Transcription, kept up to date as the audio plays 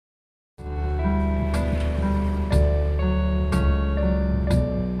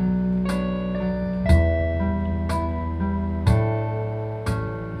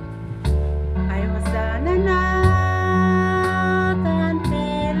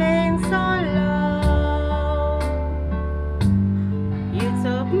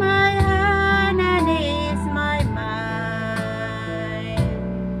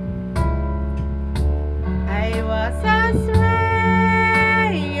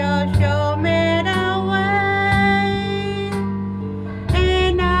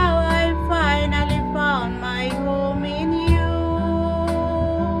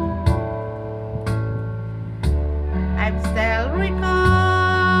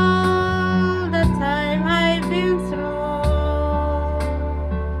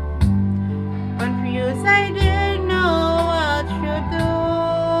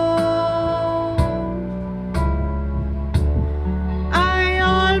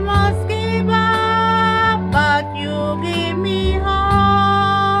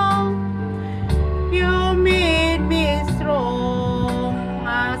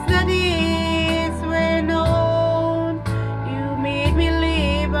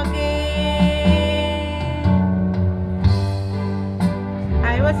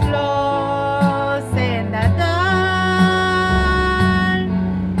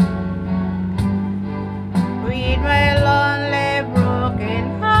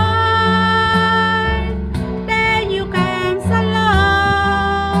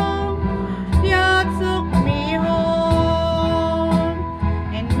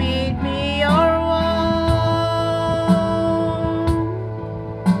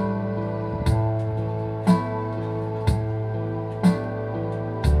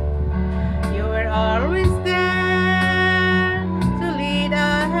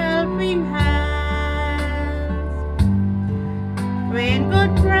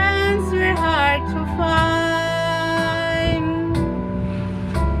friends were hard to find.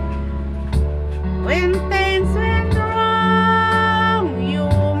 When things went wrong, you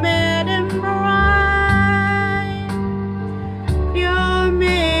made them right. You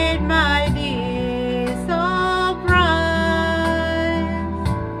made my day so bright.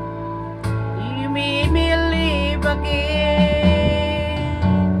 You made me live again.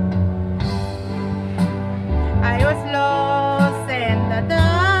 I was lost in the dark,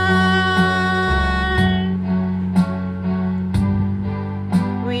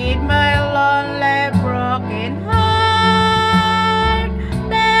 with my lonely broken heart.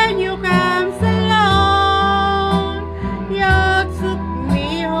 Then you comes along, you took me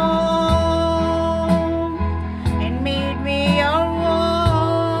home and made me your own.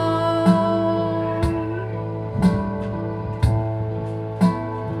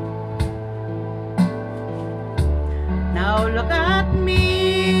 Now look at me,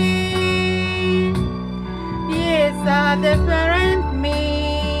 yes, a different me,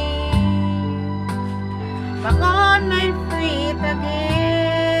 back on my feet again.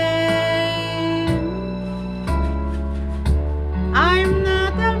 I'm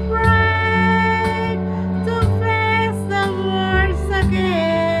not afraid to face the worst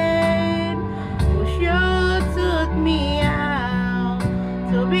again. Push you taught me how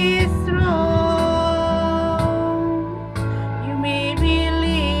to be strong. You made me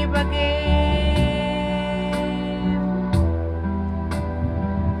live again.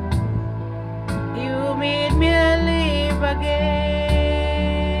 You made me live again.